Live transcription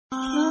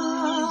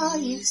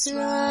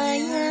Israel,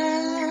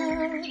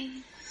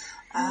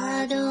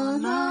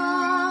 Adonai,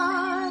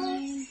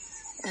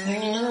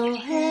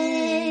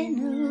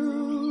 Eloheinu,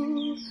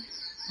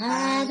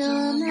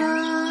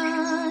 Adonai,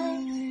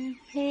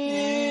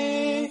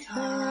 Echad,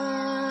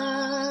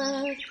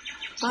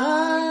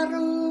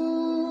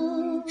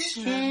 Baruch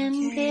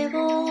Shem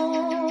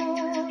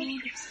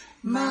Kevod,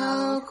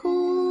 Malkuto,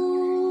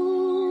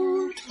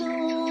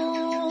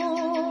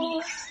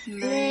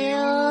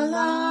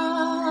 Leolam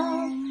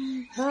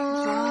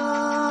Va'ed.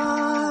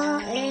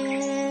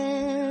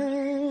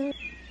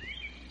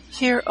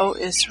 Hear, O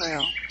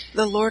Israel,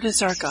 the Lord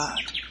is our God,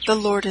 the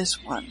Lord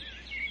is one.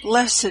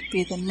 Blessed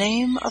be the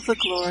name of the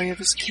glory of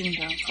his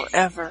kingdom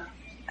forever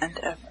and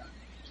ever.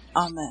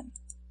 Amen.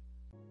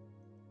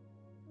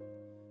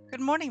 Good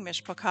morning,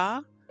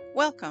 Mishpachah.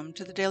 Welcome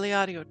to the Daily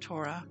Audio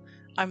Torah.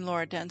 I'm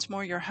Laura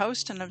Densmore, your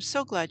host, and I'm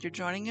so glad you're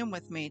joining in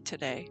with me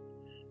today.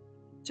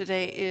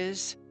 Today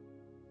is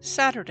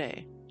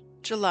Saturday,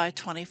 July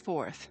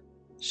 24th.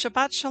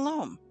 Shabbat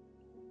Shalom.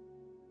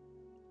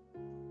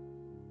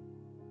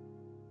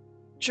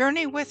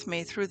 Journey with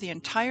me through the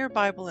entire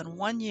Bible in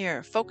 1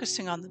 year,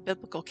 focusing on the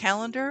biblical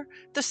calendar,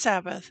 the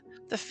Sabbath,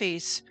 the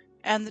feasts,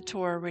 and the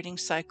Torah reading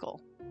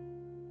cycle.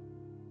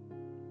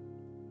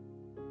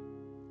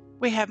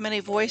 We have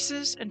many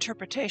voices,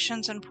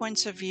 interpretations, and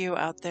points of view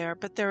out there,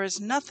 but there is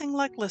nothing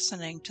like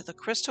listening to the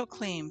crystal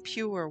clean,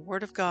 pure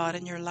Word of God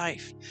in your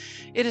life.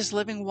 It is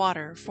living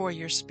water for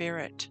your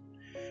spirit.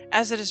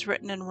 As it is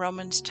written in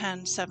Romans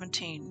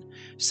 10:17,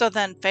 so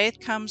then faith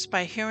comes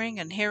by hearing,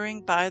 and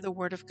hearing by the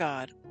Word of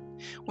God.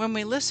 When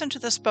we listen to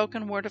the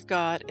spoken word of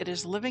God, it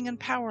is living and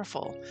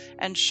powerful,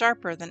 and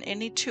sharper than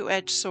any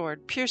two-edged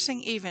sword,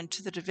 piercing even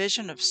to the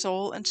division of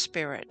soul and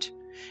spirit,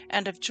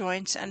 and of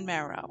joints and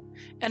marrow,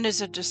 and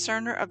is a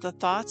discerner of the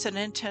thoughts and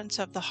intents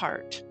of the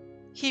heart.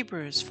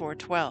 Hebrews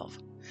 4:12.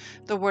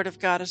 The word of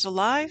God is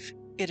alive,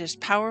 it is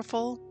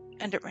powerful,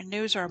 and it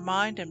renews our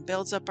mind and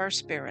builds up our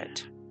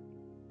spirit.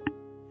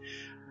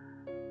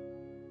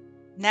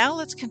 Now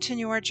let's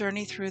continue our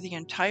journey through the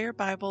entire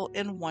Bible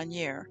in 1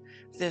 year.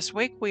 This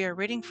week we are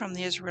reading from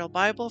the Israel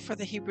Bible for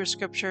the Hebrew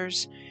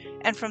Scriptures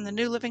and from the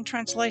New Living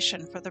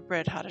Translation for the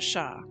Brit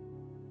Hadashah.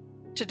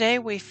 Today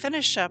we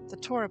finish up the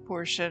Torah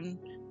portion,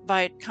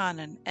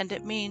 Va'etchanan, and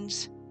it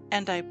means,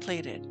 and I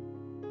pleaded.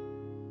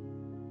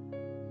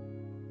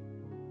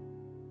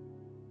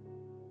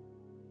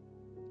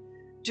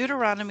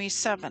 Deuteronomy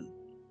 7,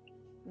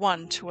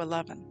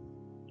 1-11.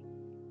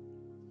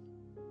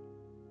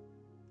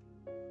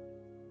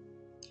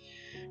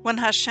 When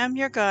Hashem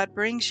your God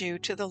brings you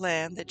to the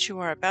land that you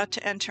are about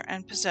to enter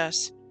and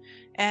possess,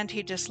 and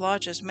he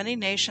dislodges many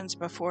nations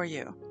before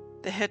you,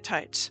 the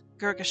Hittites,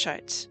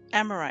 Girgashites,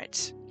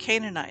 Amorites,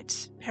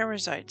 Canaanites,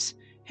 Perizzites,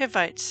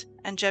 Hivites,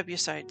 and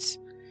Jebusites,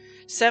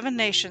 7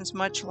 nations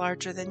much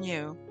larger than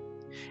you,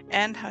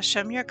 and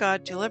Hashem your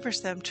God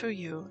delivers them to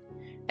you,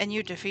 and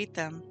you defeat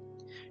them.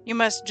 You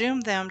must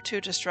doom them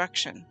to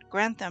destruction,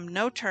 grant them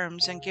no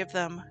terms, and give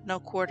them no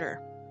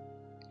quarter.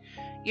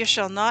 You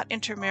shall not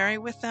intermarry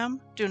with them,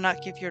 do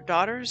not give your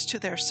daughters to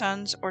their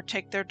sons, or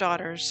take their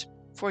daughters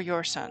for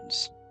your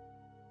sons.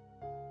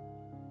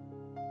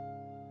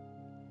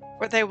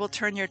 For they will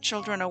turn your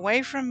children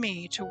away from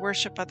me to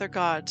worship other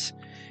gods,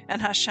 and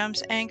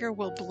Hashem's anger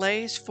will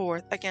blaze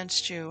forth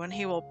against you, and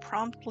he will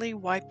promptly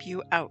wipe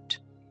you out.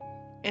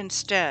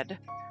 Instead,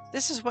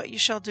 this is what you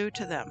shall do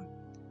to them.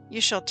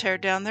 You shall tear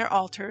down their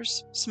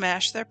altars,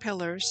 smash their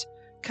pillars,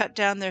 cut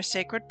down their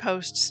sacred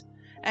posts,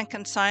 and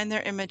consign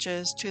their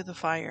images to the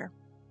fire.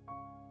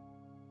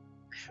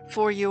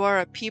 For you are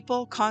a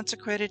people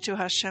consecrated to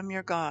Hashem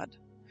your God.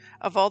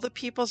 Of all the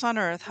peoples on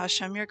earth,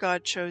 Hashem your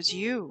God chose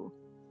you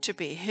to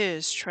be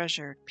his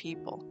treasured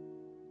people.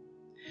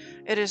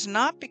 It is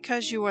not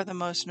because you are the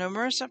most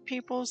numerous of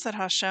peoples that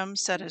Hashem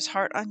set his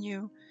heart on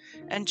you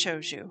and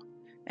chose you.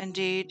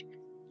 Indeed,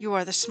 you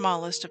are the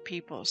smallest of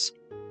peoples.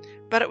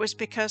 But it was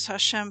because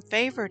Hashem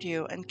favored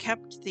you and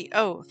kept the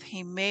oath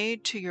he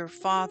made to your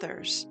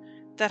fathers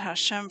that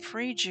Hashem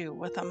freed you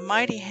with a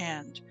mighty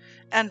hand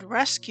and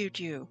rescued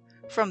you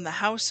from the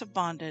house of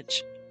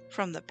bondage,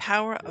 from the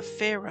power of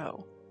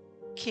Pharaoh,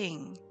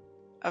 king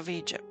of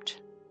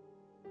Egypt.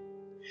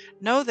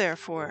 Know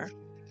therefore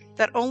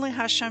that only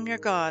Hashem your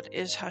God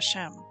is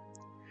Hashem,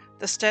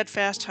 the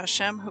steadfast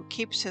Hashem who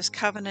keeps his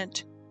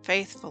covenant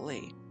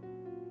faithfully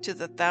to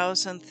the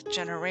 1,000th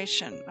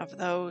generation of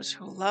those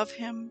who love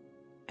him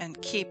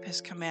and keep his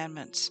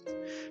commandments,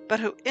 but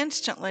who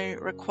instantly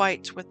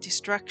requites with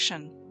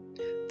destruction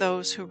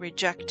those who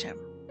reject him,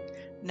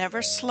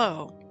 never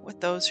slow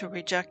with those who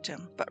reject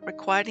him, but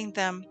requiting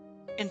them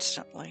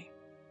instantly.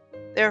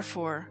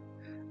 Therefore,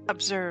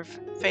 observe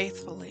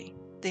faithfully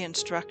the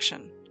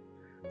instruction,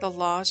 the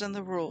laws and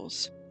the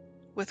rules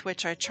with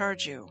which I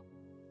charge you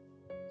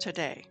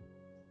today.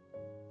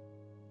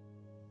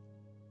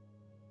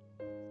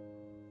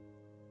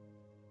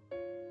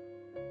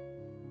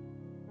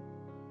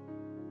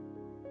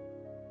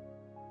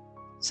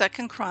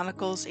 Second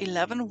Chronicles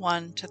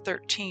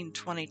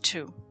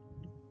 11:1-13:22.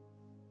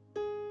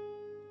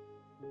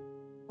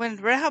 When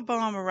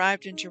Rehoboam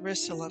arrived in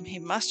Jerusalem, he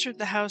mustered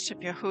the house of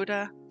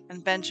Yehuda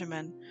and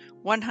Benjamin,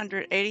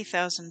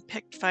 180,000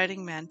 picked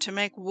fighting men, to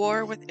make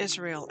war with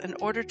Israel in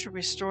order to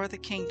restore the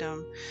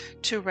kingdom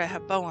to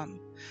Rehoboam.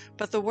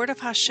 But the word of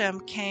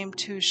Hashem came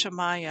to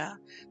Shemaiah,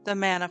 the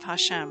man of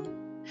Hashem.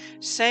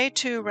 Say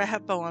to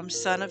Rehoboam,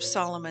 son of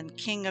Solomon,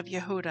 king of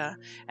Yehuda,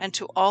 and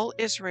to all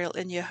Israel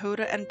in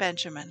Yehuda and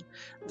Benjamin,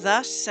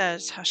 thus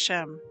says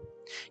Hashem,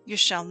 you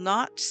shall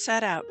not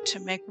set out to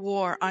make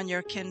war on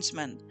your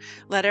kinsmen.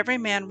 Let every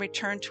man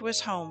return to his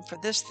home, for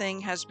this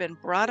thing has been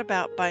brought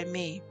about by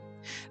me.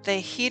 They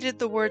heeded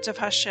the words of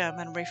Hashem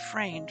and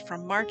refrained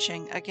from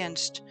marching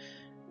against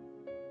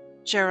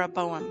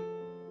Jeroboam.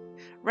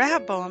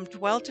 Rehoboam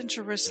dwelt in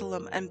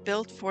Jerusalem and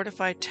built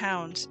fortified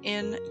towns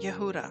in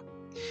Yehuda.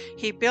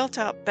 He built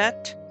out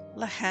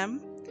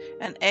Beth-lehem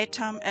and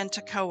Etam and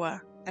Tekoa,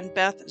 and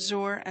Beth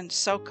Zur and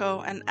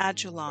Soko and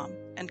Adullam,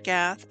 and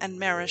Gath and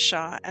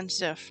Mareshah and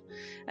Ziph,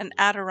 and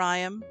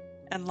Adaraim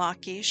and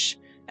Lachish,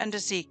 and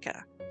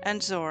Azekah,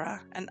 and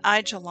Zorah, and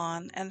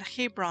Aijalon, and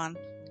Hebron,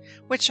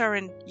 which are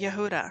in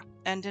Yehuda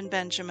and in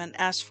Benjamin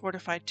as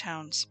fortified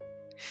towns.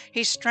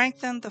 He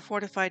strengthened the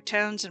fortified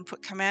towns and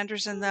put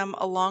commanders in them,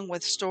 along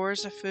with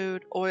stores of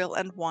food, oil,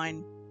 and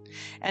wine,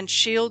 and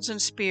shields and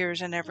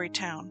spears in every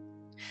town.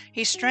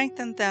 He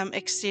strengthened them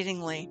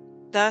exceedingly.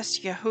 Thus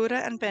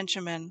Yehuda and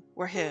Benjamin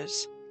were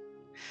his.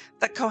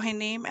 The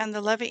Kohanim and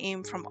the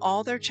Leviim from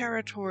all their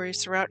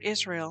territories throughout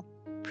Israel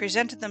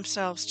presented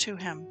themselves to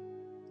him.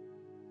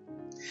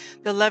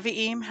 The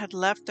Leviim had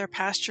left their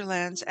pasture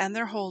lands and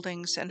their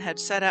holdings and had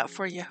set out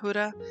for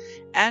Yehuda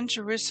and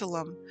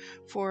Jerusalem,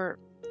 for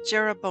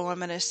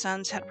Jeroboam and his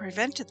sons had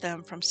prevented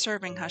them from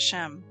serving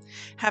Hashem,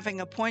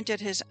 having appointed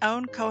his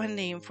own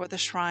Kohanim for the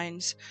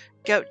shrines,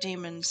 goat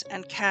demons,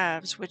 and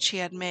calves which he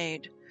had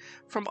made.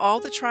 From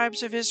all the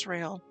tribes of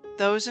Israel,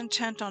 those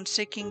intent on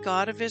seeking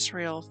God of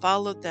Israel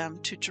followed them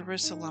to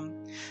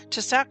Jerusalem,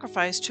 to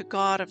sacrifice to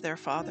God of their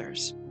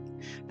fathers.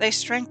 They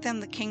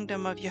strengthened the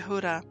kingdom of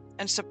Yehuda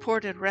and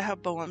supported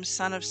Rehoboam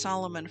son of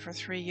Solomon for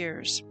 3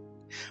 years,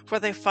 for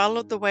they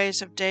followed the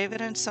ways of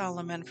David and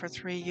Solomon for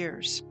 3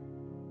 years.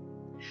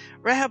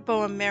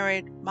 Rehoboam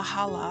married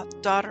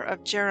Mahalath, daughter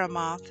of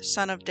Jeremoth,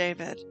 son of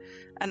David,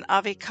 and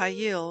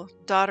Avikail,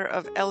 daughter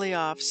of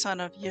Eliav, son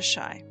of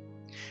Yishai.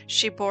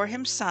 She bore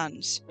him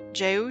sons,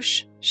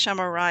 Jeush,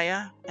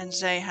 Shemariah, and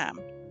Zaham.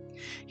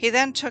 He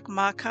then took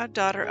Maacah,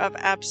 daughter of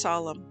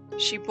Absalom.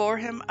 She bore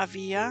him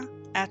Aviah,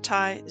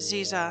 Attai,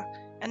 Ziza,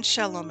 and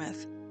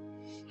Shelomith.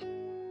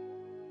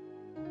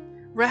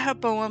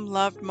 Rehoboam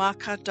loved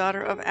Maacah,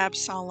 daughter of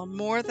Absalom,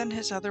 more than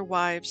his other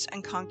wives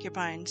and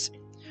concubines,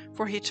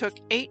 for he took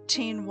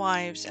 18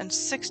 wives and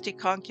 60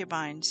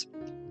 concubines.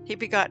 He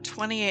begot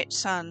 28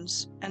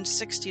 sons and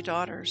 60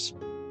 daughters.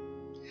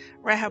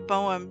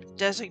 Rehoboam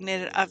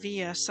designated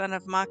Aviah, son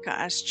of Maacah,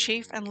 as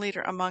chief and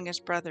leader among his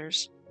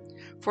brothers,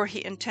 for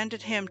he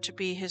intended him to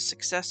be his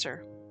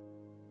successor.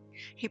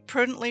 He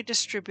prudently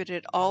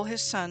distributed all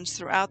his sons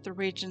throughout the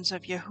regions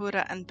of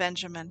Yehuda and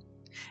Benjamin,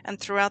 and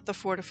throughout the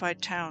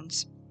fortified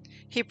towns.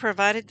 He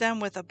provided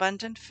them with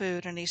abundant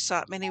food, and he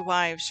sought many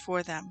wives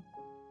for them.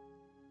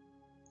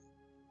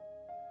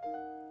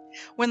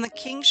 When the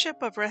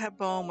kingship of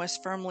Rehoboam was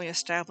firmly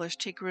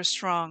established, he grew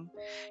strong.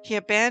 He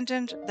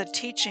abandoned the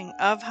teaching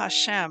of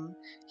Hashem,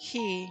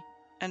 he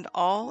and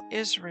all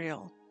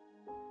Israel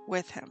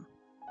with him.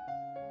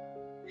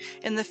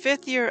 In the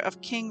 5th year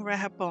of King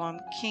Rehoboam,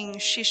 King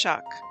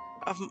Shishak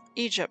of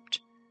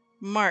Egypt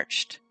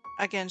marched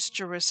against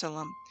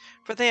Jerusalem,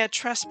 for they had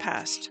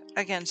trespassed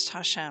against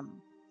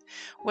Hashem.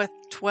 With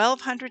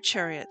 1,200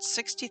 chariots,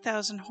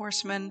 60,000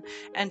 horsemen,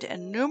 and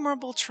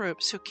innumerable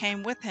troops who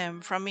came with him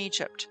from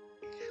Egypt,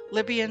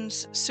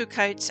 Libyans,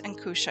 Sukkites, and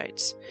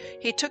Cushites,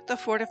 he took the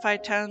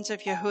fortified towns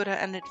of Yehuda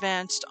and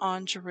advanced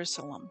on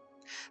Jerusalem.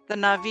 The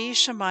Navi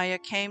Shemaiah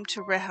came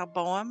to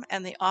Rehoboam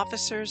and the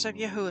officers of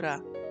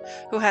Yehuda,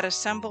 who had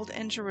assembled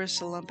in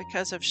Jerusalem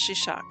because of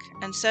Shishak,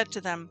 and said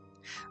to them,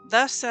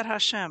 Thus said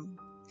Hashem,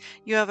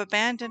 you have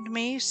abandoned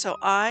me, so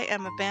I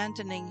am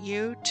abandoning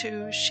you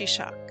to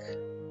Shishak.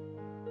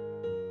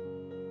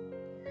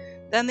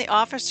 Then the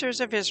officers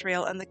of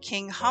Israel and the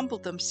king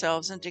humbled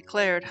themselves and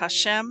declared,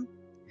 Hashem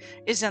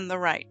is in the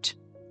right.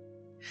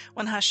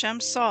 When Hashem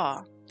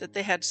saw that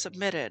they had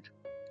submitted,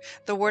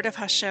 the word of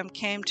Hashem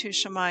came to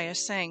Shemaiah,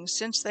 saying,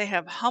 Since they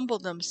have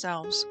humbled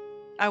themselves,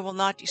 I will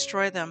not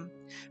destroy them,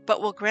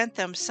 but will grant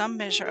them some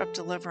measure of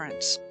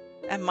deliverance,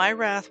 and my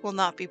wrath will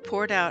not be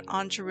poured out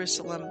on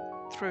Jerusalem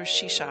through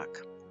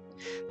Shishak.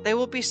 They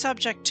will be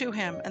subject to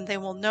him, and they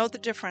will know the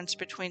difference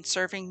between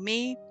serving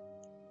me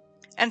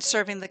and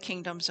serving the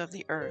kingdoms of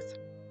the earth.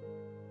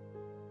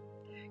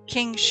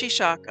 King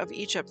Shishak of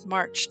Egypt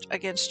marched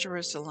against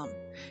Jerusalem.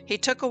 He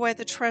took away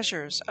the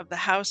treasures of the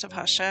house of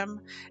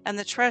Hashem and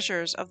the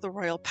treasures of the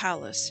royal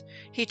palace.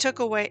 He took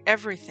away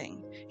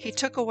everything. He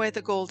took away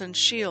the golden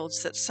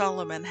shields that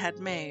Solomon had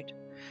made.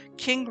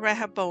 King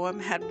Rehoboam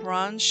had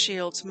bronze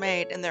shields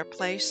made in their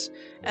place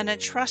and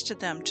entrusted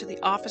them to the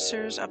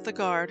officers of the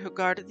guard who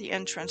guarded the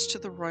entrance to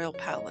the royal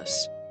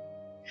palace.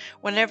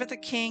 Whenever the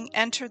king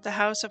entered the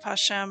house of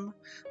Hashem,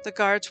 the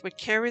guards would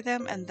carry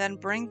them and then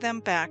bring them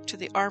back to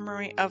the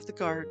armory of the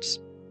guards.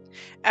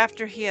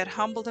 After he had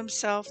humbled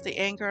himself, the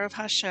anger of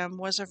Hashem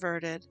was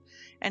averted,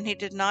 and he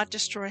did not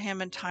destroy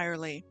him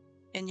entirely.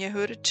 In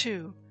Yehuda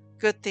too,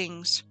 good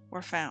things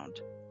were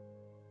found.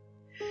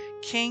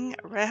 King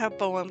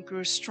Rehoboam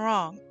grew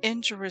strong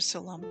in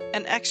Jerusalem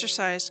and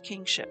exercised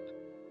kingship.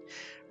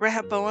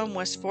 Rehoboam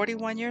was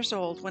 41 years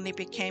old when he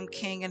became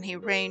king, and he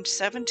reigned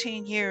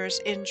 17 years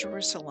in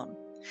Jerusalem,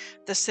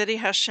 the city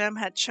Hashem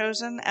had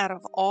chosen out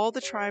of all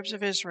the tribes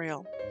of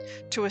Israel,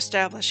 to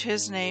establish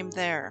his name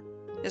there.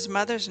 His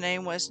mother's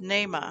name was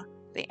Naamah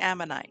the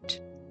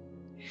Ammonite.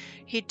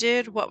 He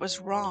did what was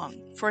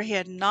wrong, for he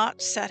had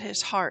not set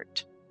his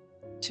heart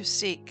to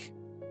seek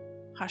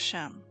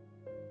Hashem.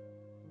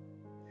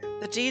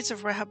 The deeds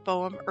of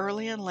Rehoboam,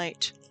 early and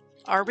late,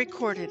 are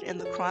recorded in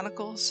the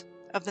Chronicles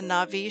of the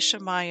Navi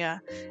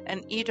Shemaiah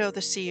and Iddo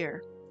the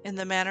seer in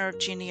the manner of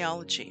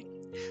genealogy.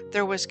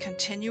 There was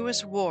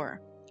continuous war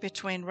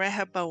between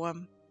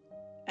Rehoboam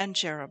and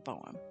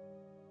Jeroboam.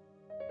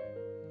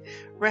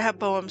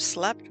 Rehoboam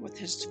slept with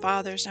his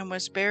fathers and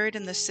was buried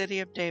in the city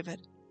of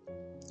David.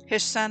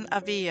 His son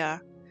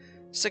Aviah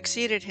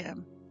succeeded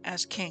him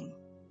as king.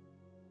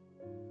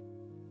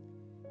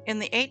 In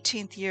the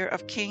 18th year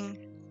of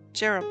King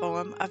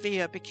Jeroboam,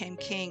 Aviah became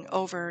king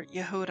over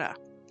Yehuda.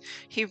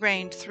 He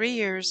reigned 3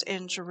 years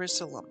in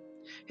Jerusalem.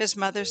 His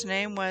mother's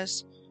name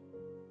was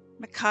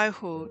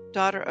Micaiah,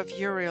 daughter of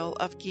Uriel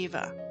of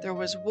Giva. There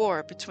was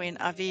war between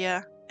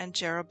Aviah and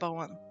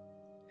Jeroboam.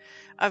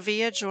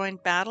 Aviah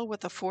joined battle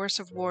with a force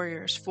of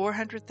warriors,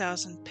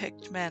 400,000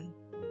 picked men.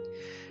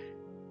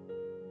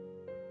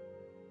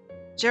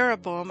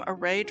 Jeroboam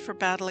arrayed for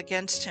battle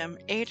against him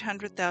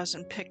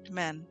 800,000 picked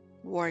men,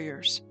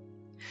 warriors.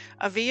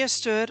 Aviah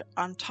stood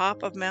on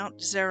top of Mount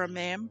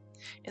Zeramim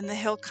in the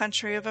hill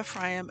country of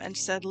Ephraim and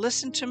said,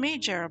 "Listen to me,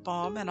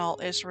 Jeroboam and all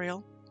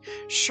Israel.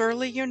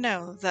 Surely you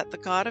know that the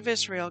God of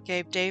Israel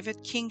gave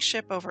David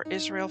kingship over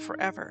Israel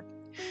forever,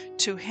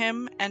 to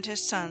him and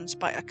his sons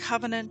by a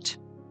covenant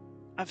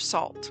of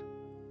salt."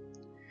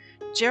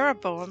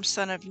 Jeroboam,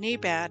 son of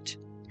Nebat,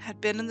 had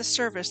been in the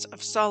service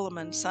of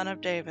Solomon, son of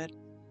David,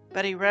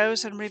 but he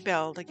rose and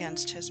rebelled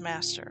against his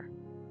master.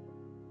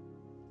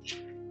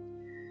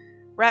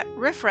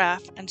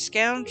 Riffraff and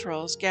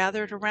scoundrels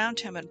gathered around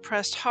him and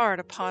pressed hard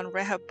upon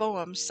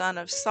Rehoboam, son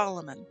of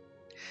Solomon.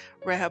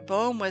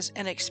 Rehoboam was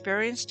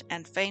inexperienced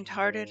and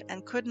faint-hearted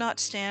and could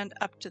not stand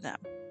up to them.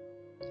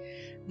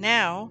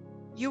 "Now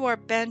you are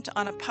bent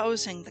on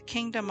opposing the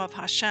kingdom of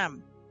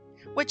Hashem,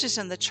 which is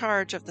in the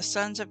charge of the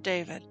sons of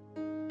David,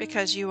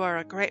 because you are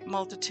a great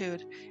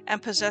multitude and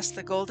possess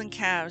the golden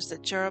calves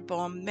that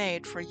Jeroboam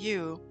made for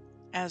you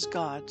as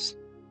gods.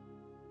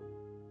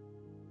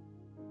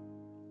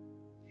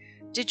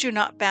 Did you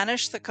not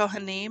banish the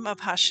Kohanim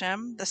of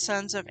Hashem, the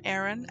sons of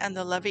Aaron, and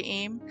the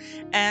Leviim,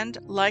 and,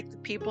 like the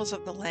peoples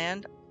of the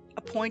land,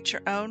 appoint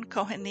your own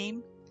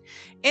Kohanim?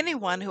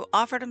 Anyone who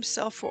offered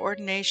himself for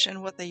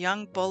ordination with a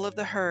young bull of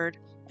the herd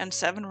and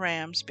 7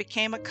 rams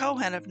became a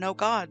Kohen of no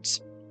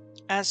gods.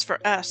 As for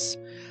us,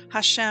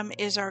 Hashem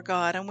is our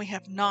God, and we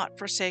have not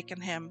forsaken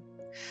him.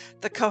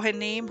 The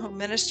Kohanim who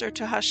minister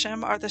to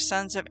Hashem are the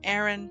sons of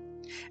Aaron,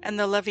 and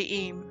the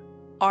Leviim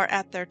are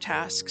at their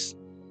tasks.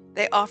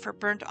 They offer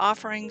burnt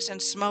offerings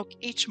and smoke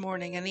each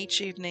morning and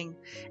each evening,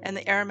 and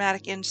the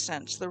aromatic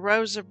incense, the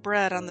rows of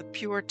bread on the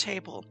pure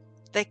table.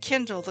 They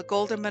kindle the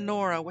golden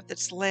menorah with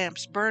its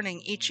lamps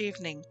burning each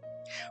evening.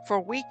 For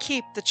we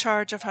keep the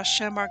charge of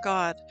Hashem our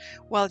God,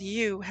 while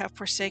you have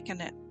forsaken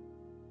it.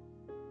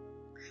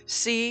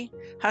 See,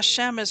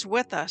 Hashem is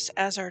with us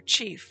as our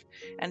chief,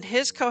 and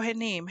his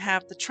Kohanim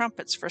have the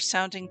trumpets for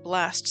sounding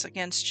blasts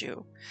against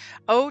you.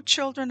 O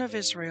children of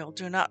Israel,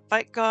 do not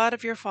fight God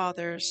of your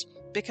fathers,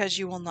 because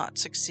you will not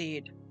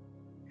succeed."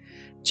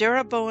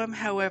 Jeroboam,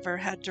 however,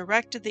 had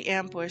directed the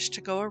ambush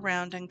to go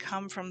around and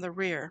come from the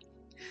rear.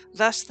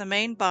 Thus the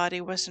main body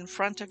was in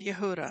front of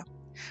Yehuda,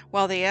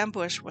 while the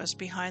ambush was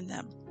behind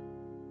them.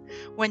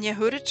 When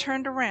Yehuda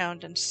turned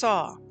around and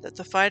saw that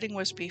the fighting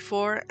was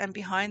before and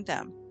behind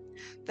them,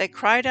 they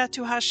cried out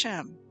to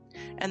Hashem,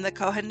 and the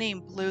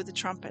Kohanim blew the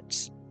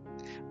trumpets.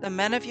 The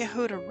men of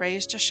Yehuda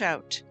raised a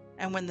shout,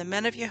 and when the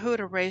men of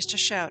Yehuda raised a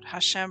shout,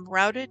 Hashem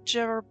routed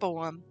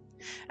Jeroboam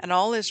and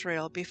all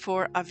Israel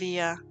before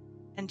Aviah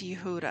and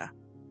Yehuda.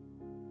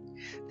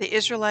 The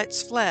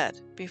Israelites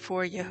fled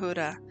before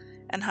Yehuda,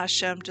 and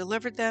Hashem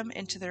delivered them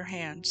into their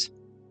hands.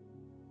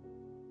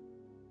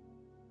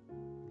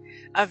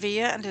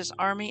 Aviah and his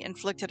army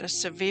inflicted a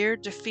severe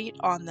defeat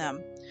on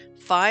them.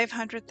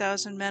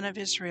 500,000 men of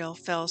Israel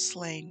fell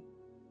slain.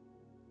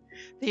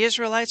 The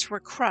Israelites were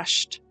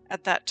crushed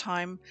at that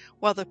time,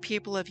 while the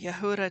people of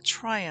Yehuda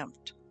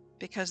triumphed,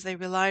 because they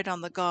relied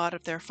on the God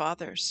of their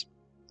fathers.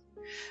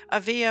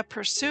 Aviah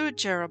pursued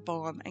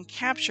Jeroboam and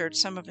captured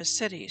some of his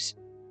cities,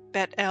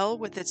 Bet-El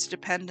with its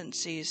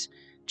dependencies,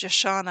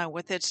 Jeshanah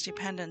with its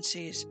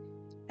dependencies,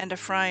 and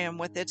Ephraim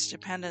with its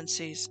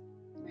dependencies.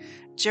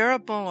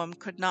 Jeroboam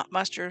could not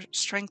muster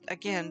strength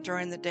again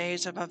during the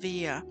days of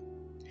Aviah.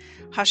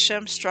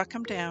 Hashem struck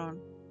him down,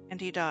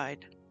 and he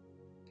died.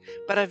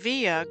 But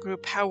Aviah grew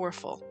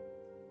powerful.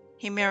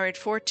 He married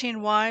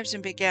 14 wives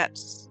and begat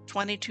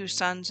 22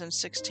 sons and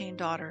 16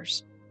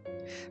 daughters.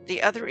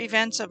 The other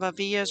events of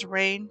Aviah's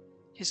reign,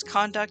 his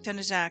conduct and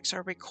his acts,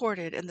 are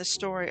recorded in the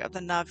story of the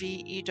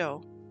Navi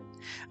Iddo.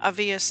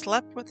 Aviah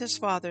slept with his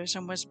fathers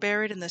and was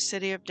buried in the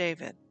city of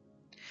David.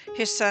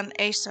 His son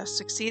Asa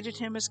succeeded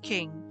him as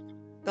king.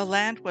 The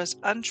land was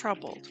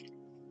untroubled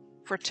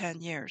for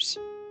 10 years.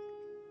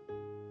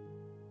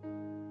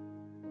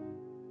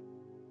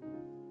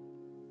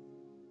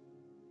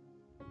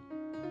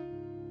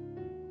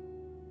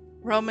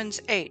 Romans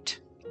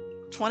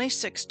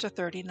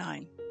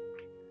 8:26-39.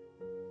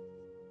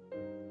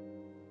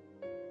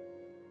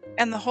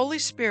 And the Holy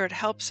Spirit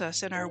helps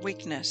us in our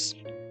weakness.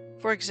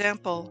 For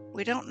example,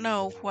 we don't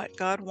know what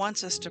God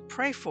wants us to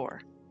pray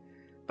for,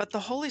 but the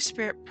Holy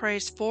Spirit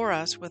prays for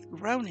us with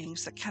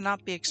groanings that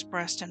cannot be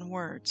expressed in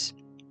words.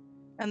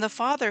 And the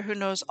Father who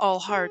knows all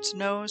hearts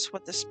knows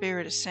what the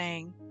Spirit is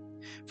saying,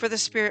 for the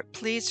Spirit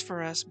pleads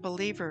for us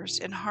believers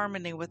in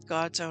harmony with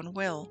God's own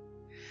will.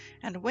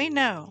 And we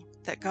know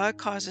that God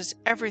causes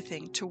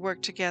everything to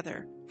work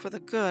together for the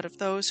good of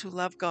those who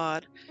love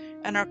God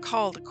and are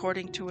called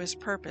according to His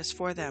purpose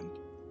for them.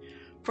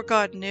 For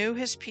God knew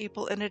His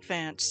people in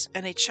advance,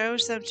 and He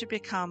chose them to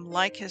become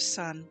like His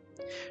Son,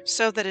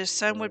 so that His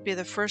Son would be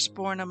the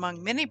firstborn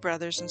among many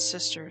brothers and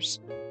sisters.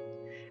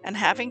 And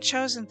having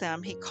chosen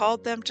them, He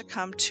called them to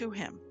come to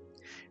Him.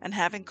 And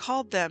having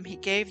called them, He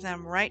gave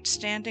them right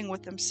standing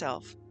with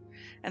Himself.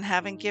 And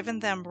having given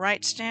them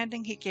right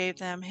standing, He gave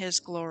them His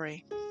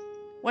glory.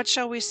 What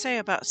shall we say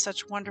about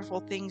such wonderful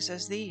things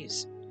as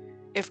these?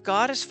 If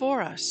God is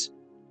for us,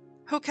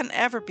 who can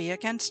ever be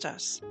against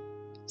us?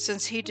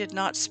 Since He did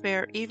not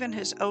spare even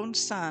His own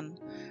Son,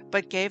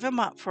 but gave Him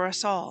up for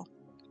us all,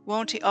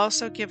 won't He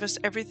also give us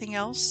everything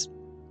else?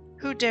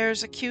 Who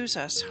dares accuse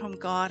us whom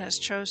God has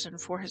chosen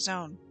for His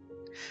own?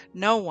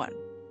 No one,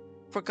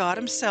 for God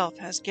Himself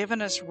has given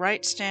us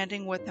right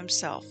standing with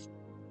Himself.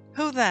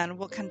 Who then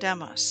will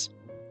condemn us?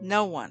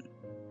 No one.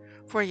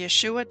 For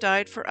Yeshua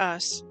died for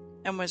us,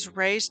 and was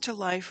raised to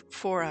life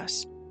for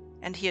us,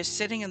 and He is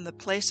sitting in the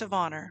place of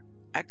honor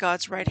at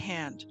God's right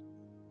hand,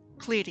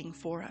 pleading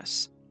for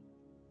us.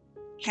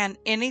 Can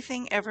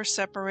anything ever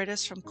separate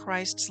us from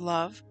Christ's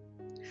love?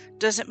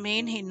 Does it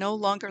mean He no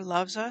longer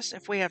loves us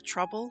if we have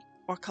trouble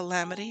or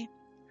calamity,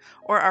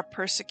 or are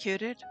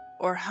persecuted,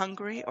 or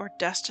hungry, or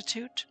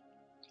destitute,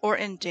 or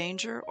in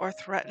danger, or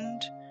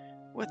threatened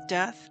with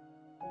death?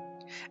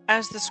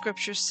 As the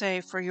Scriptures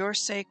say, for your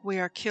sake we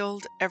are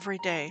killed every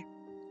day.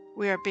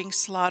 We are being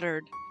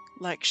slaughtered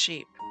like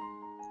sheep.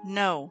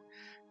 No,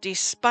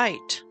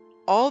 despite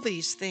all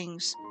these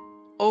things,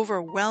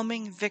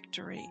 overwhelming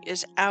victory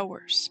is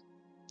ours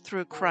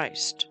through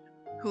Christ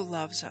who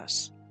loves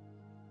us.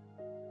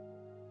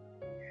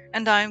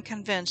 And I am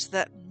convinced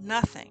that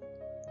nothing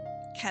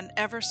can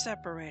ever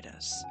separate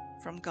us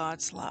from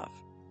God's love.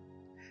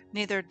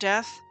 Neither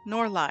death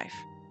nor life,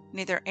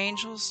 neither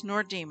angels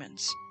nor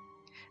demons,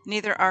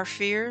 neither our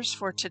fears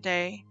for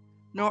today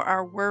nor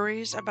our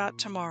worries about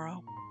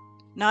tomorrow,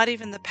 not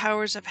even the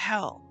powers of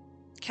hell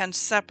can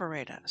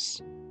separate us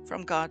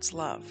from God's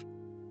love.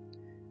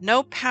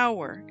 No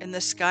power in the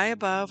sky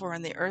above or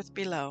in the earth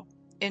below,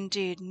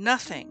 indeed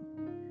nothing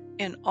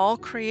in all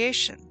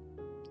creation,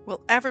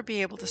 will ever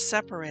be able to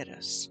separate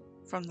us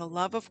from the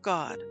love of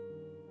God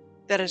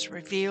that is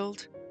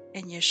revealed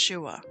in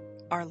Yeshua,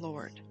 our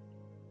Lord.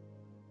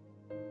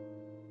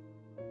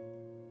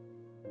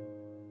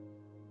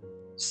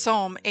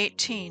 Psalm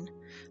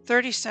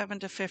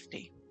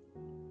 18:37-50.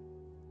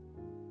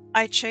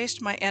 I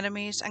chased my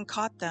enemies and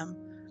caught them.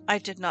 I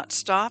did not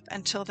stop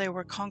until they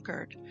were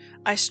conquered.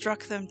 I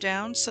struck them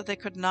down so they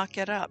could not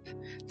get up.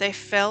 They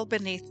fell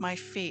beneath my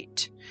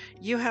feet.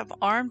 You have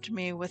armed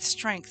me with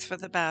strength for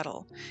the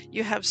battle.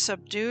 You have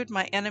subdued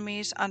my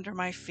enemies under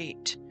my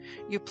feet.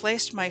 You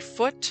placed my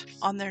foot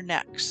on their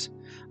necks.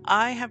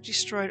 I have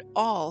destroyed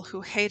all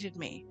who hated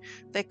me.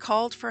 They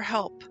called for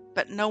help,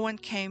 but no one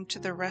came to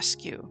their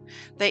rescue.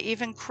 They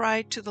even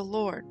cried to the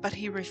Lord, but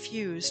He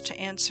refused to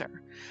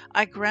answer.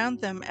 I ground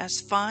them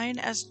as fine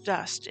as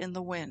dust in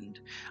the wind.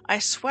 I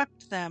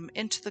swept them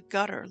into the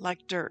gutter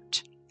like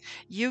dirt.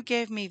 You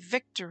gave me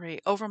victory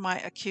over my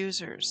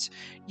accusers.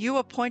 You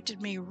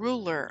appointed me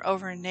ruler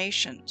over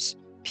nations.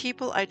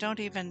 People I don't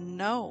even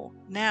know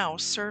now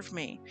serve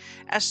me.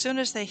 As soon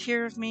as they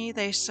hear of me,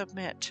 they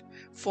submit.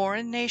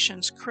 Foreign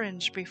nations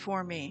cringe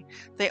before me.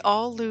 They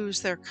all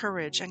lose their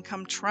courage and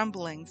come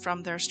trembling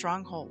from their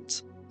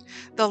strongholds.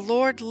 The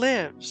Lord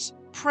lives.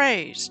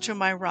 Praise to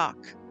my rock.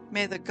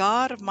 May the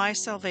God of my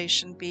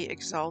salvation be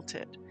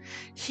exalted.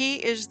 He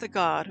is the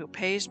God who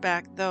pays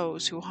back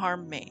those who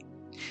harm me.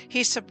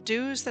 He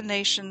subdues the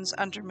nations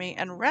under me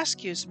and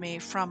rescues me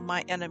from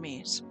my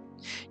enemies.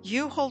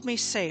 You hold me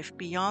safe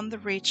beyond the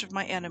reach of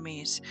my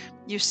enemies.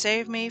 You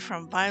save me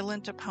from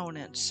violent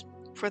opponents.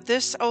 For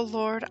this, O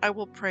Lord, I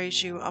will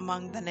praise you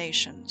among the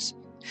nations.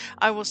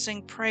 I will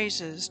sing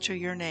praises to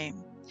your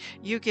name.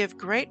 You give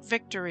great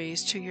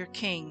victories to your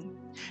king.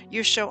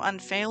 You show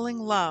unfailing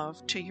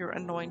love to your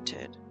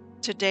anointed,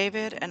 to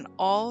David and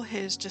all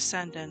his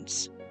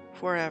descendants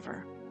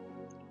forever.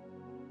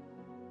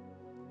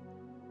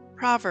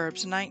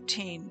 Proverbs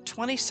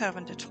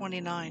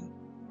 19:27-29.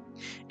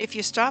 If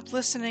you stop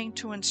listening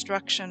to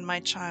instruction, my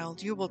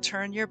child, you will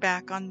turn your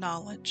back on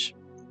knowledge.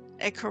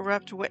 A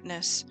corrupt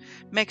witness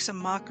makes a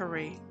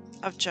mockery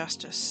of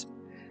justice.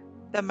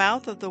 The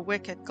mouth of the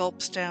wicked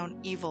gulps down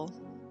evil.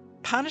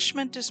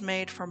 Punishment is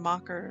made for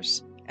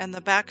mockers, and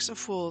the backs of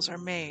fools are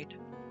made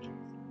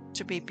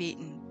to be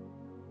beaten.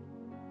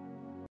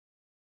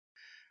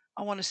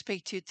 I want to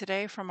speak to you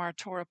today from our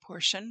Torah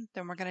portion.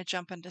 Then we're going to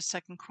jump into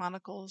 2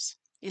 Chronicles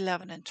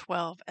 11 and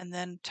 12, and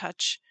then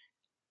touch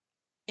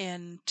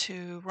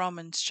into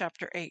Romans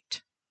chapter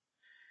 8.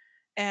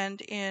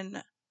 And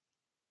in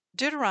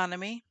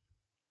Deuteronomy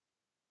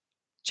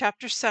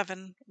chapter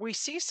 7, we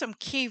see some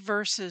key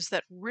verses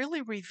that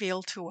really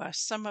reveal to us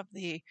some of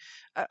a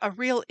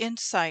real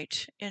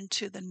insight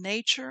into the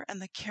nature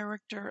and the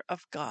character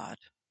of God.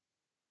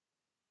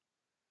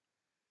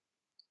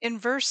 In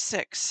verse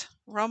 6,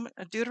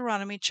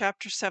 Deuteronomy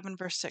chapter 7,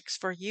 verse 6,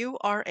 for you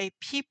are a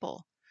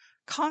people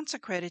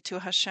consecrated to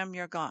Hashem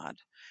your God.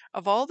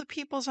 Of all the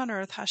peoples on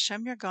earth,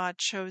 Hashem your God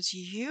chose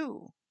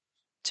you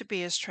to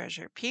be his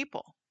treasured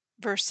people.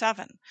 Verse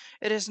 7,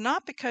 it is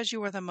not because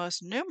you are the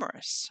most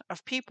numerous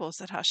of peoples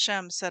that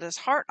Hashem set his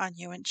heart on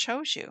you and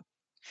chose you.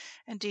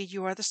 Indeed,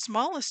 you are the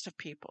smallest of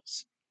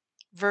peoples.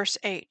 Verse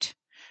 8,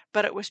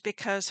 but it was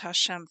because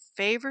Hashem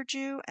favored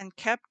you and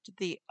kept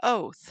the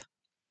oath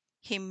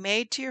he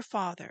made to your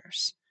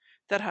fathers,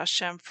 that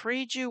Hashem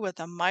freed you with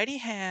a mighty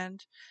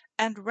hand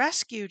and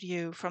rescued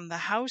you from the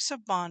house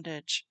of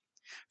bondage,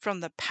 from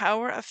the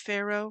power of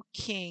Pharaoh,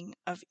 king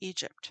of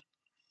Egypt.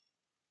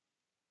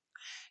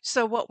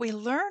 So what we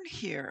learn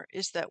here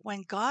is that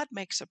when God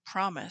makes a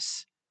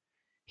promise,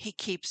 he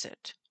keeps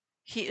it.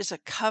 He is a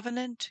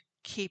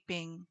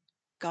covenant-keeping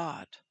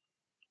God.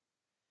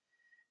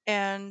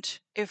 And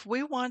if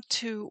we want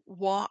to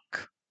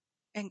walk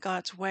in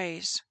God's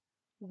ways,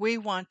 we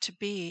want to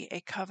be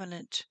a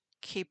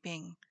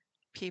covenant-keeping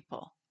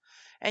people.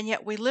 And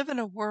yet we live in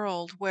a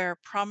world where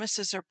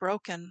promises are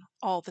broken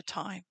all the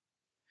time.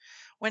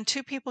 When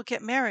two people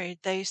get married,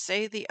 they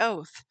say the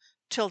oath,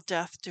 till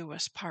death do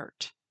us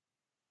part.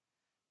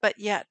 But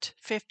yet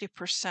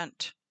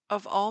 50%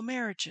 of all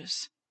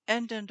marriages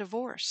end in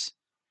divorce.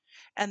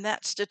 And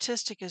that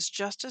statistic is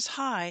just as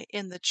high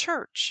in the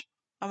church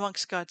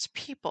amongst God's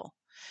people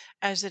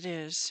as it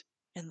is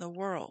in the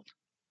world.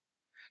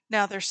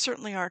 Now, there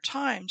certainly are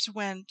times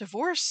when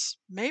divorce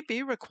may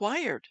be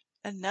required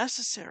and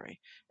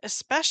necessary,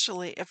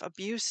 especially if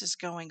abuse is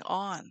going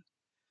on.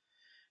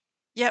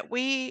 Yet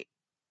we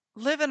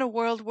live in a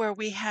world where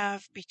we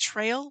have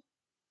betrayal,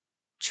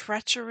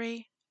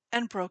 treachery,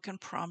 and broken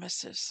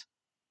promises.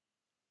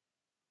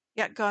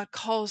 Yet God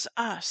calls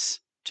us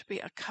to be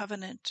a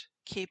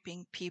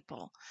covenant-keeping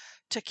people,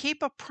 to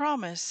keep a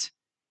promise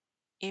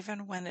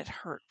even when it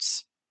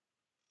hurts.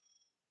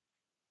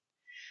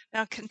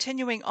 Now,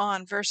 continuing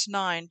on, verse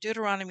 9,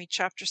 Deuteronomy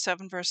chapter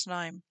 7, verse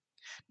 9.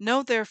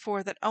 Know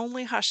therefore that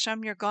only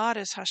Hashem your God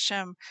is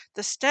Hashem,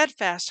 the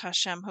steadfast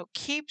Hashem, who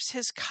keeps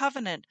his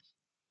covenant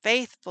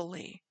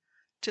faithfully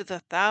to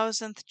the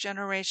 1,000th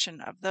generation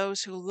of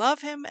those who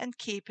love him and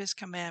keep his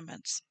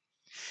commandments.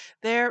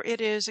 There it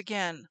is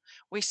again.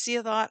 We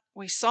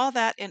saw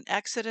that in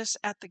Exodus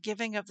at the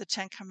giving of the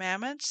 10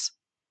 Commandments.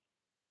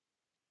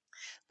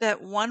 That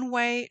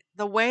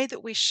the way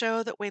that we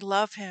show that we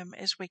love him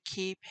is we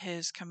keep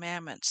his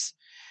commandments.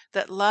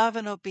 That love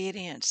and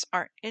obedience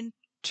are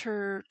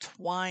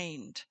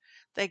intertwined.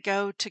 They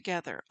go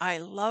together. I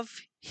love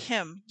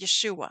him,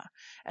 Yeshua,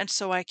 and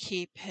so I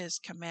keep his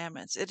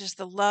commandments. It is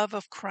the love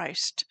of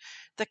Christ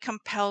that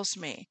compels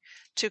me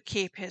to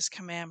keep his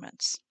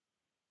commandments.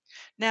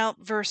 Now,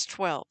 verse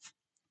 12.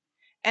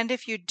 And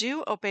if you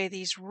do obey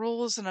these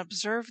rules and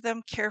observe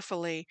them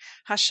carefully,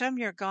 Hashem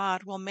your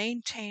God will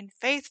maintain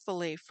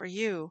faithfully for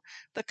you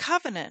the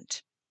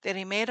covenant that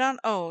he made on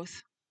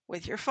oath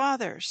with your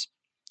fathers.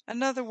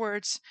 In other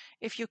words,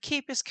 if you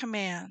keep his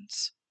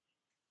commands,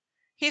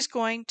 he's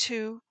going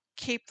to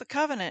keep the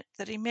covenant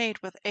that he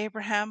made with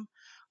Abraham,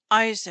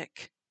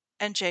 Isaac,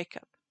 and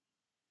Jacob.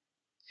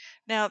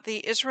 Now,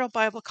 the Israel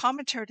Bible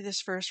commentary to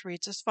this verse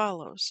reads as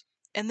follows.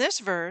 In this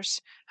verse,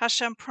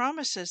 Hashem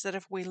promises that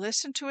if we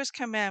listen to his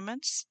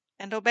commandments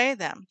and obey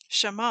them,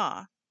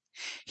 Shema,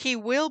 he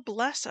will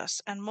bless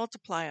us and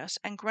multiply us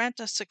and grant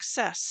us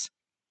success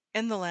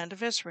in the land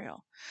of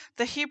Israel.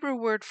 The Hebrew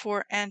word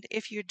for "and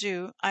if you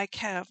do,"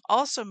 ikev,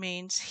 also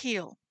means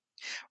heal.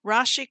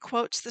 Rashi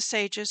quotes the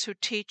sages who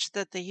teach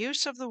that the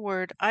use of the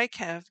word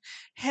ikev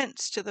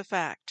hints to the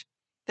fact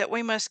that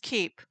we must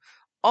keep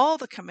all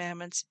the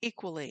commandments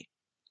equally,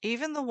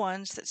 even the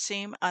ones that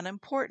seem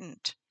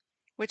unimportant,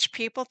 which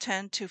people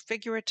tend to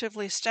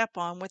figuratively step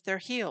on with their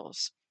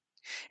heels.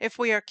 If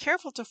we are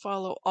careful to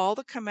follow all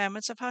the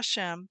commandments of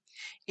Hashem,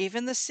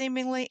 even the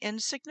seemingly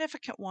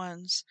insignificant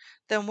ones,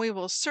 then we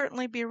will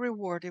certainly be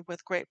rewarded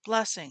with great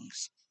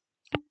blessings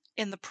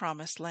in the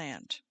promised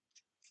land.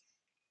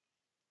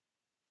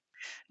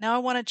 Now I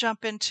want to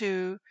jump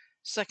into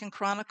 2nd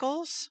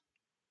Chronicles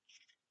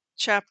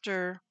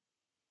chapter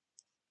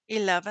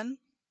 11.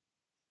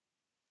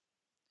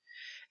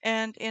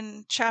 And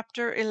in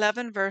chapter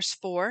 11, verse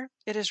 4,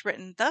 it is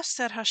written, "Thus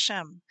said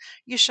Hashem,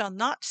 you shall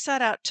not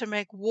set out to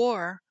make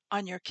war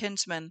on your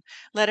kinsmen.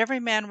 Let every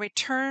man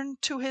return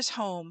to his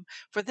home,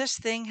 for this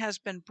thing has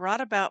been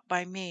brought about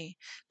by me."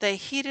 They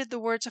heeded the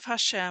words of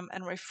Hashem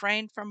and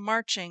refrained from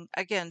marching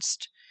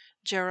against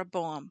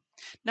Jeroboam.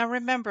 Now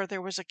remember,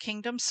 there was a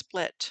kingdom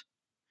split,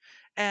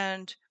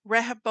 and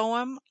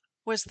Rehoboam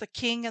was the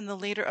king and the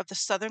leader of the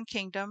southern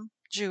kingdom,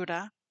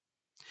 Judah.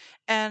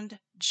 And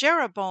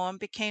Jeroboam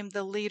became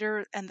the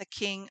leader and the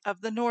king of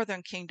the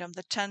northern kingdom,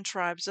 the 10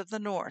 tribes of the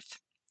north.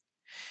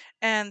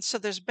 And so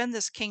there's been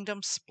this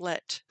kingdom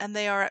split, and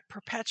they are at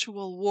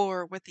perpetual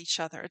war with each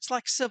other. It's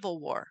like civil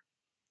war.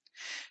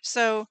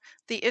 So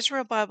the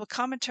Israel Bible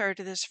commentary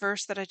to this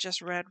verse that I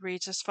just read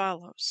reads as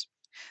follows.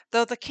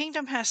 Though the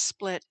kingdom has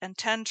split and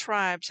 10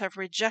 tribes have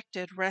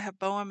rejected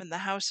Rehoboam and the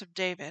house of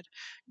David,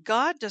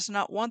 God does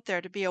not want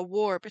there to be a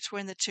war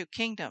between the two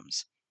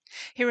kingdoms.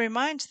 He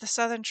reminds the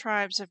southern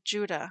tribes of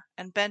Judah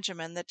and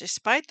Benjamin that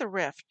despite the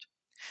rift,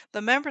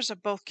 the members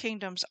of both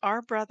kingdoms are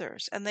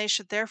brothers, and they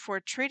should therefore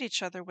treat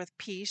each other with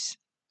peace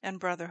and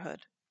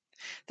brotherhood.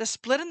 The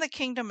split in the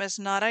kingdom is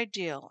not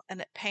ideal,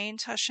 and it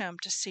pains Hashem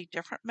to see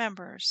different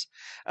members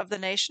of the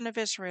nation of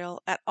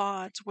Israel at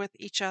odds with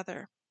each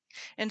other.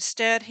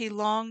 Instead, he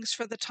longs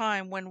for the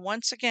time when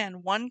once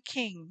again one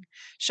king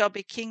shall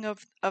be king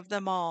of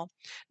them all.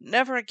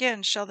 Never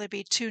again shall there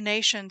be two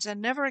nations, and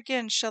never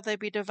again shall they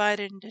be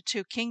divided into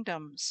two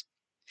kingdoms.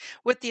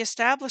 With the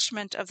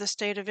establishment of the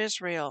state of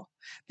Israel,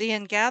 the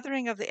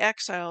ingathering of the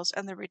exiles,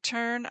 and the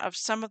return of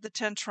some of the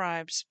 10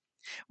 tribes,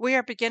 we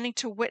are beginning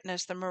to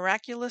witness the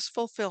miraculous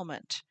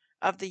fulfillment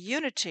of the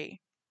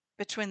unity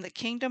between the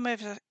kingdom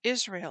of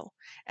Israel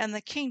and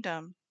the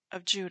kingdom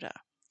of Judah.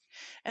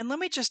 And let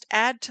me just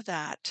add to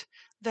that,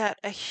 that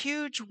a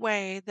huge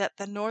way that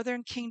the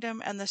northern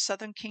kingdom and the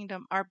southern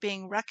kingdom are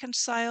being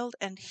reconciled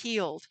and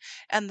healed,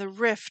 and the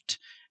rift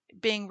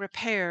being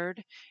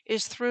repaired,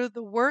 is through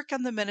the work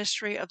and the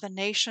ministry of the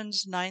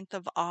nation's 9th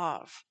of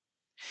Av.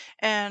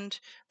 And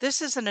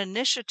this is an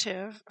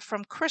initiative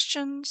from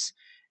Christians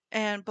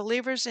and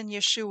believers in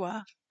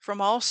Yeshua from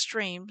all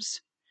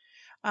streams,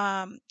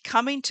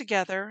 coming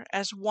together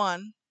as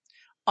one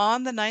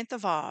on the 9th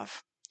of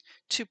Av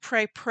to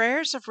pray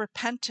prayers of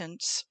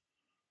repentance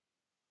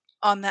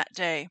on that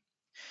day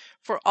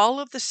for all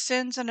of the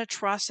sins and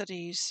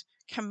atrocities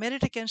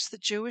committed against the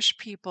Jewish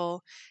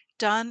people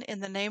done in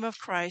the name of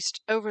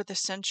Christ over the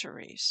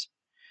centuries.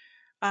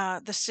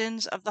 The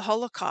sins of the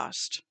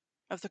Holocaust,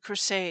 of the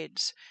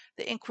Crusades,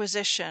 the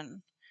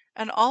Inquisition,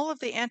 and all of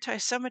the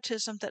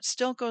anti-Semitism that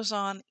still goes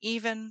on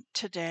even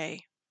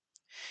today.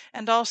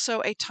 And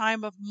also a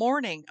time of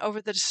mourning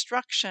over the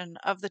destruction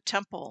of the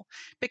temple,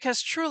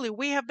 because truly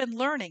we have been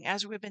learning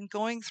as we've been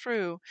going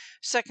through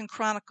 2nd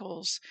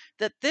Chronicles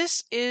that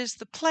this is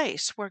the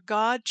place where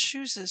God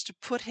chooses to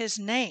put his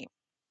name,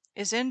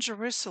 is in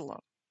Jerusalem.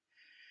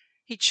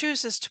 He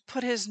chooses to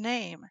put his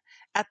name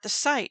at the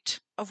site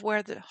of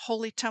where the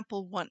holy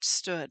temple once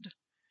stood.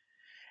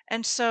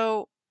 And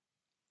so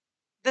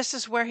this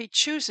is where he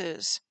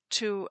chooses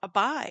to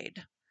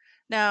abide.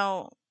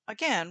 Now,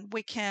 again,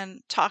 we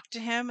can talk to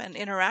him and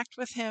interact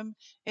with him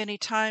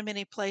anytime,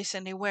 any place,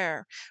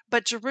 anywhere.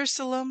 But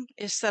Jerusalem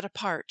is set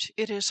apart.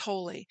 It is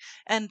holy.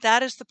 And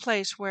that is the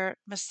place where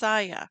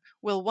Messiah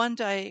will one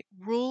day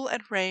rule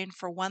and reign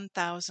for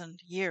 1,000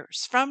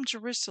 years from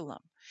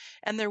Jerusalem.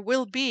 And there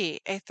will be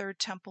a third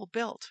temple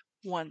built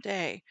one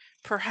day,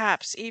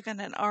 perhaps even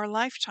in our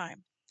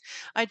lifetime.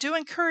 I do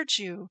encourage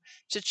you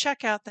to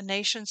check out the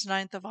nation's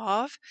 9th of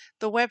Av.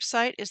 The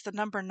website is the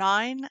number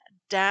 9-av.com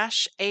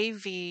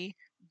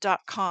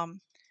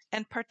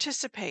and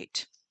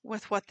participate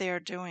with what they are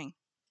doing.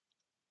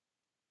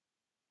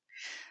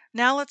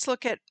 Now let's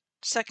look at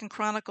 2nd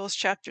Chronicles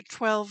chapter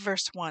 12,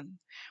 verse 1.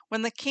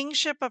 When the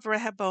kingship of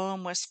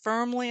Rehoboam was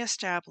firmly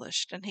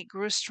established and he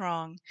grew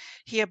strong,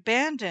 he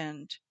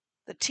abandoned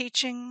the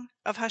teaching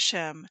of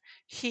Hashem,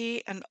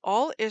 he and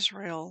all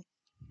Israel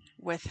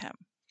with him.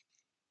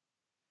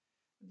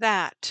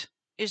 That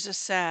is a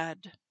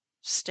sad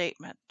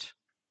statement.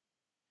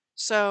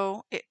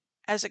 So,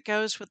 as it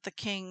goes with the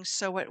king,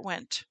 so it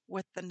went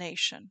with the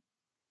nation.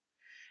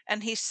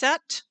 And he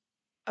set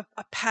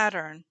a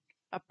pattern,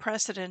 a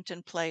precedent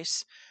in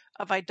place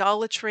of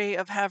idolatry,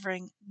 of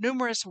having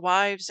numerous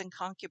wives and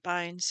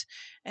concubines,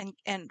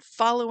 and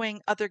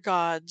following other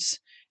gods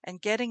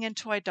and getting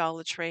into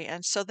idolatry.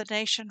 And so the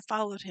nation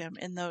followed him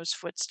in those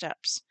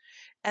footsteps.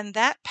 And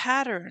that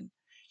pattern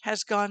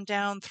has gone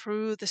down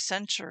through the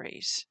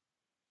centuries.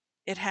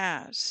 It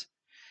has.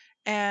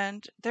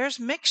 And there's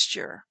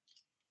mixture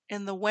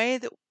in the way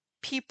that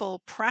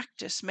people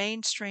practice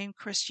mainstream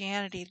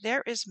Christianity.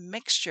 There is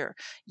mixture.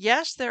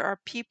 Yes, there are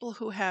people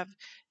who have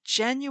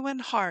genuine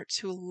hearts,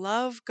 who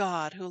love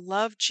God, who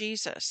love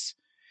Jesus,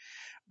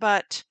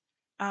 but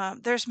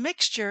there's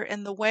mixture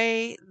in the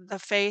way the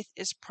faith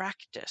is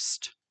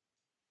practiced.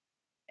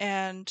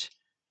 And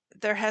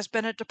there has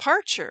been a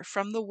departure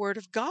from the Word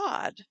of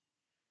God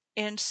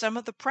in some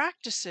of the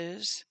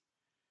practices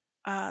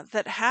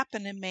that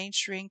happen in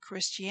mainstream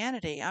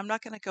Christianity. I'm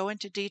not going to go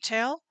into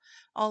detail.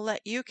 I'll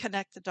let you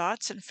connect the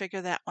dots and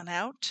figure that one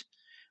out.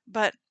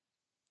 But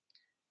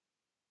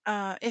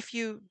if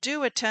you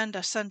do attend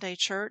a Sunday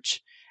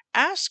church,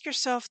 ask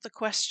yourself the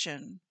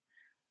question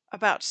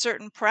about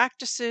certain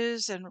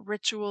practices and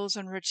rituals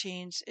and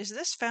routines. Is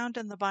this found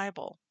in the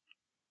Bible?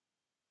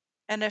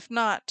 And if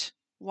not,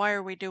 why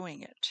are we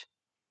doing it?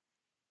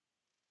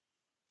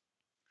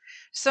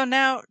 So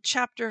now,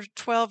 chapter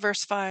 12,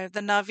 verse 5, the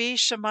Navi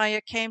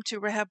Shemaiah came to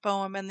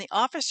Rehoboam and the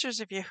officers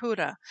of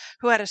Yehudah,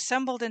 who had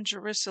assembled in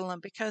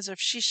Jerusalem because of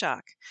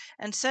Shishak,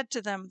 and said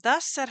to them,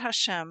 Thus said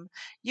Hashem,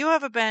 you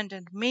have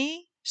abandoned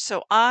me,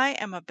 so I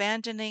am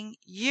abandoning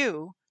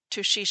you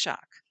to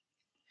Shishak.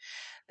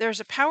 There's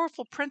a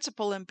powerful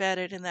principle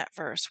embedded in that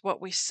verse.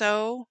 What we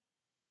sow,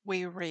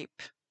 we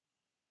reap.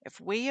 If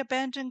we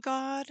abandon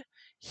God,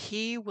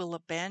 He will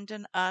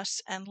abandon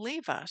us and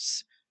leave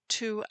us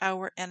to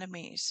our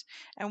enemies,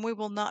 and we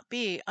will not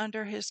be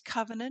under His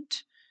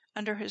covenant,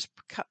 under His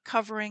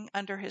covering,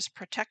 under His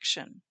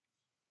protection.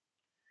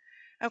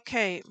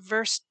 Okay,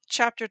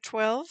 chapter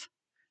 12.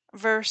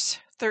 Verse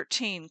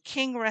 13,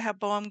 King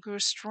Rehoboam grew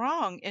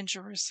strong in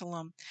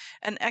Jerusalem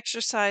and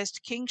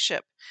exercised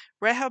kingship.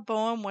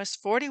 Rehoboam was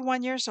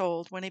 41 years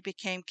old when he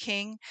became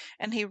king,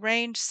 and he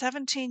reigned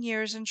 17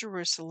 years in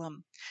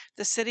Jerusalem,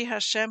 the city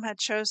Hashem had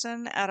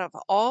chosen out of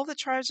all the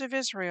tribes of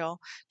Israel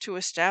to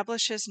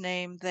establish his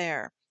name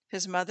there.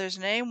 His mother's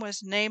name was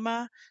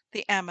Naamah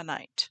the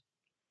Ammonite.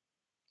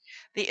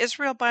 The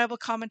Israel Bible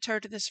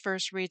commentary to this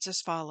verse reads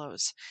as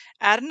follows.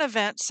 At an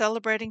event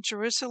celebrating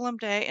Jerusalem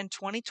Day in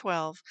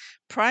 2012,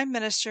 Prime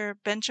Minister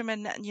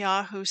Benjamin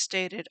Netanyahu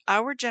stated,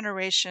 Our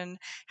generation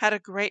had a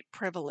great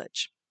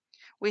privilege.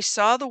 We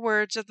saw the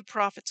words of the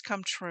prophets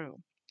come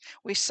true.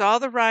 We saw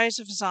the rise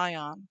of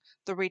Zion,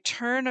 the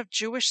return of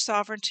Jewish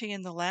sovereignty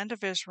in the land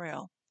of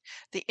Israel,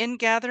 the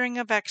ingathering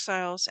of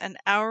exiles, and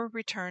our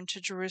return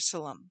to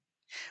Jerusalem.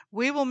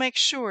 We will make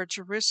sure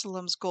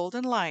Jerusalem's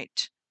golden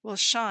light will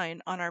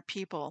shine on our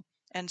people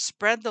and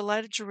spread the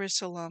light of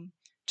Jerusalem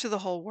to the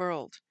whole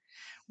world.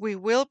 We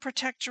will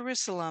protect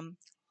Jerusalem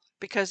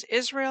because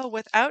Israel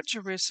without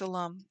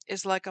Jerusalem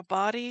is like a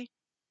body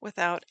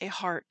without a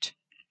heart.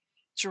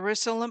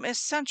 Jerusalem is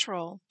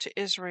central to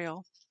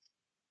Israel,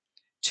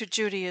 to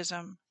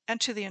Judaism, and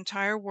to the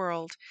entire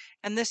world,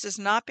 and this is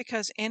not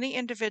because any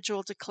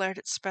individual declared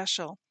it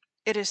special.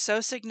 It is so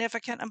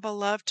significant and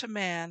beloved to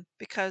man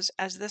because,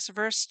 as this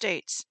verse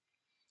states,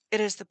 it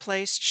is the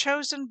place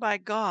chosen by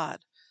God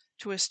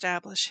to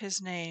establish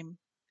His name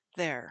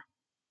there.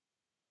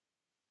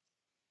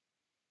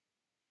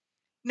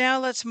 Now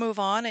let's move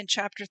on in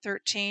chapter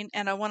 13,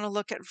 and I want to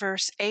look at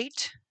verse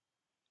 8,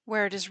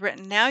 where it is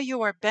written, Now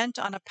you are bent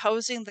on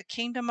opposing the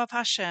kingdom of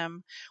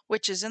Hashem,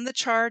 which is in the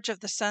charge of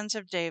the sons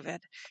of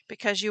David,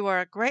 because you are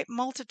a great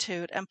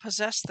multitude and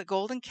possess the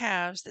golden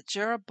calves that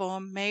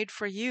Jeroboam made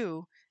for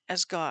you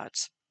as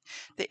gods.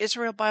 The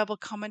Israel Bible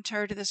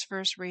commentary to this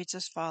verse reads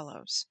as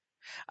follows.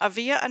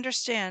 Aviah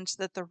understands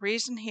that the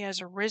reason he has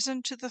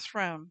arisen to the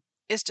throne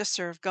is to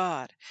serve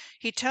God.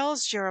 He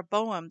tells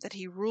Jeroboam that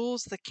he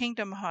rules the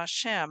kingdom of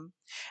Hashem,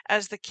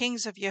 as the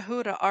kings of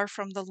Yehudah are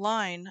from the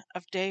line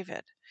of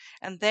David,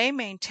 and they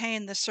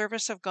maintain the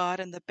service of God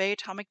in the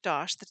Beit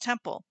HaMikdash, the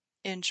temple,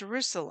 in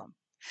Jerusalem.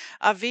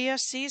 Aviah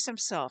sees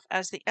himself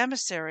as the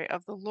emissary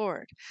of the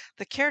Lord,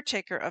 the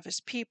caretaker of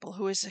his people,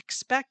 who is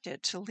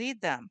expected to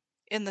lead them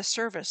in the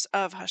service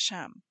of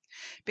Hashem.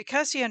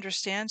 Because he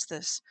understands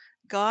this,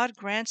 God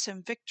grants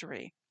him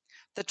victory,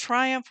 the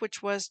triumph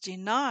which was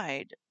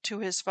denied to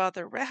his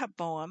father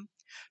Rehoboam,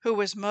 who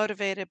was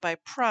motivated by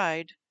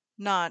pride,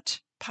 not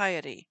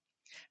piety.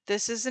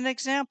 This is an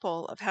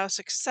example of how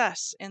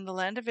success in the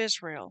land of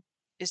Israel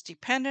is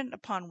dependent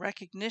upon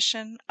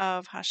recognition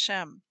of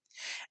Hashem,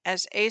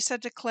 as Asa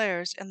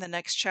declares in the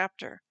next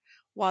chapter,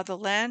 while the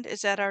land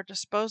is at our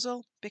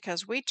disposal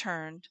because we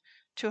turned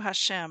to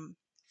Hashem,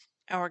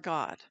 our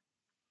God.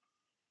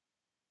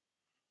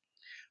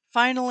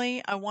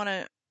 Finally, I want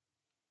to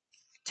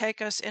take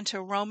us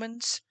into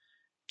Romans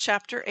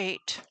chapter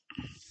 8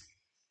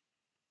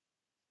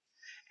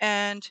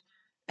 and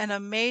an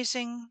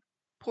amazing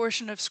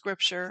portion of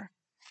scripture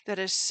that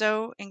is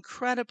so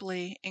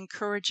incredibly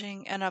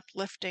encouraging and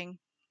uplifting.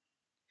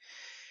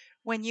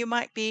 When you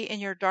might be in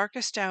your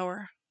darkest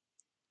hour,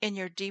 in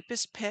your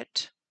deepest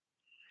pit,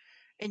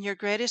 in your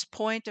greatest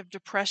point of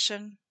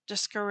depression,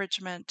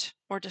 discouragement,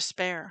 or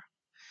despair,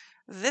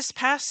 this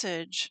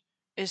passage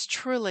is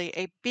truly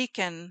a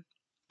beacon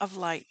of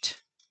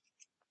light.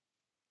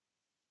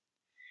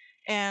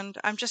 And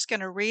I'm just going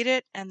to read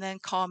it and then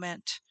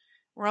comment.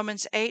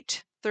 Romans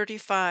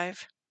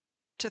 8:35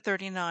 to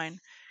 39.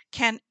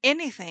 Can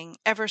anything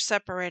ever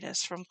separate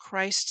us from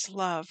Christ's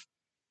love?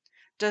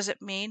 Does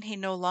it mean he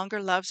no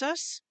longer loves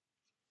us?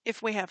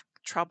 If we have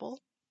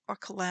trouble or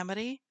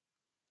calamity,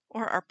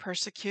 or are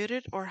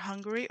persecuted, or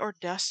hungry, or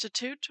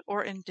destitute,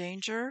 or in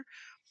danger,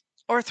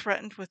 or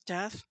threatened with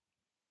death?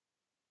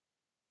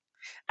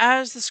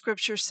 As the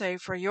scriptures say,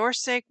 for your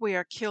sake we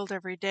are killed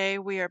every day,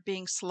 we are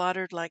being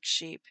slaughtered like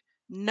sheep.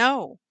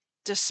 No,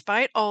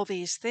 despite all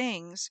these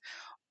things,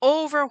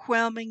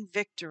 overwhelming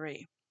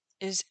victory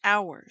is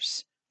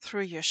ours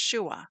through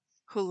Yeshua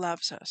who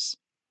loves us.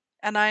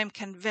 And I am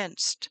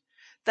convinced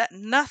that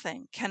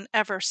nothing can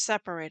ever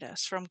separate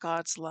us from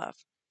God's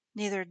love,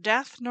 neither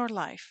death nor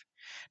life,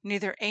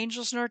 neither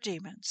angels nor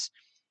demons,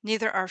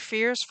 neither our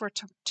fears for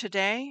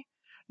today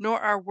nor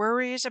our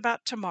worries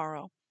about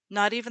tomorrow,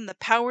 not even the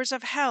powers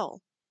of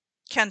hell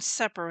can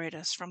separate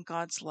us from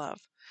God's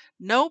love.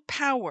 No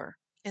power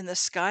in the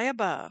sky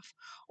above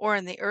or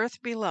in the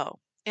earth below,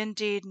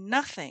 indeed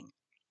nothing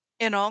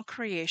in all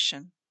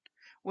creation,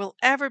 will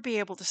ever be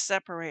able to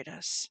separate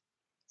us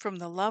from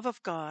the love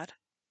of God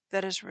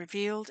that is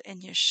revealed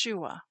in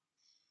Yeshua,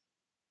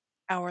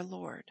 our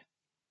Lord.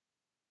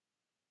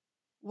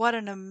 What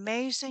an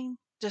amazing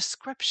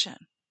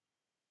description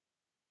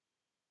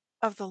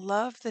of the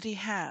love that He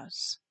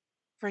has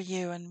for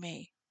you and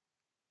me.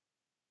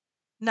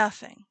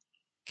 Nothing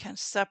can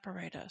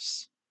separate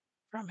us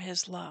from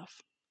His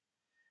love.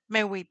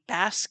 May we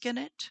bask in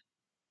it.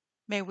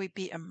 May we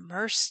be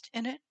immersed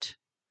in it.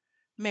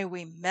 May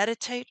we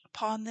meditate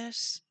upon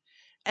this,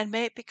 and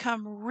may it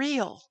become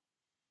real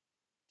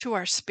to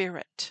our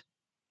spirit.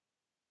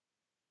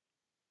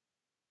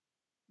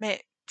 May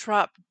it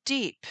drop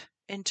deep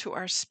into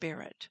our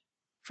spirit,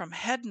 from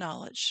head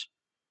knowledge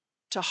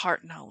to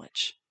heart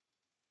knowledge.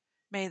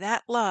 May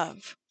that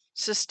love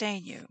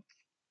sustain you,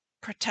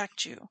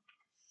 protect you,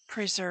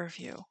 preserve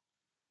you,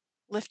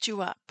 lift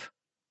you up,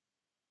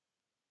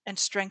 and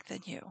strengthen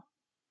you,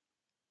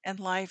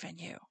 enliven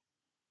you.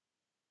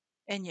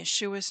 In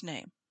Yeshua's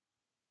name,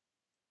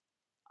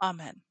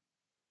 Amen.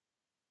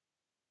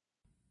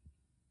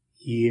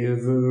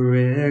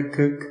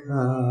 Yevrekka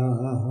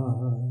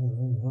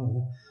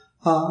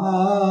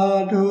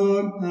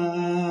Adonai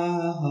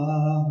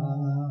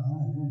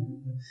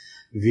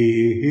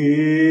Vish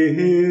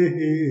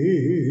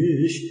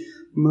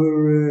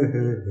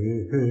Mereka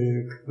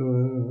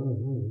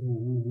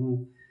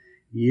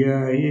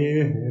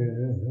Yair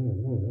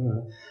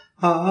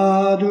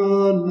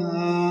Adonai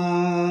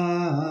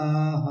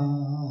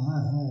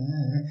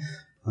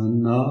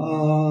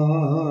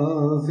Panavilaka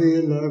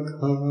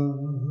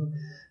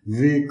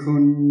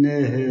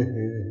Vikuneka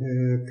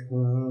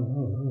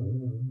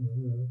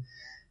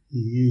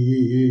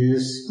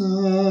Isa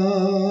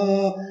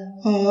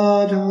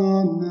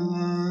Adonai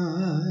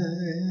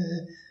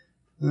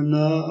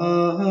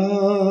Panav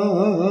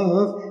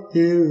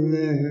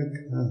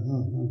Ileka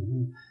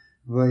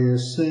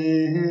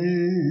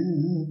Vayasem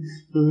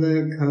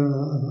Leka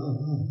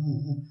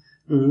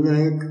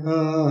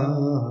Leka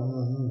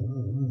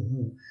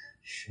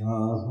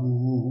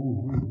Shalom.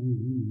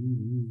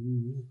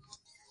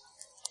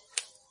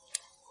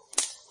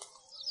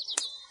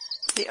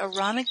 The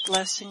Aaronic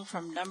blessing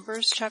from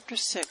Numbers chapter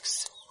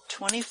 6,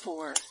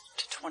 24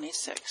 to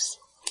 26.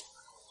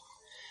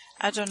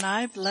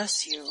 Adonai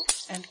bless you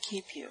and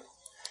keep you.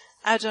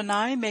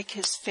 Adonai make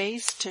his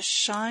face to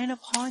shine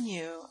upon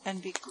you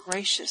and be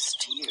gracious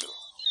to you.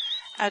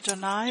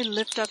 Adonai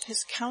lift up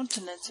his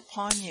countenance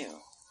upon you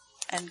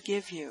and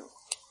give you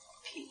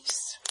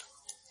peace.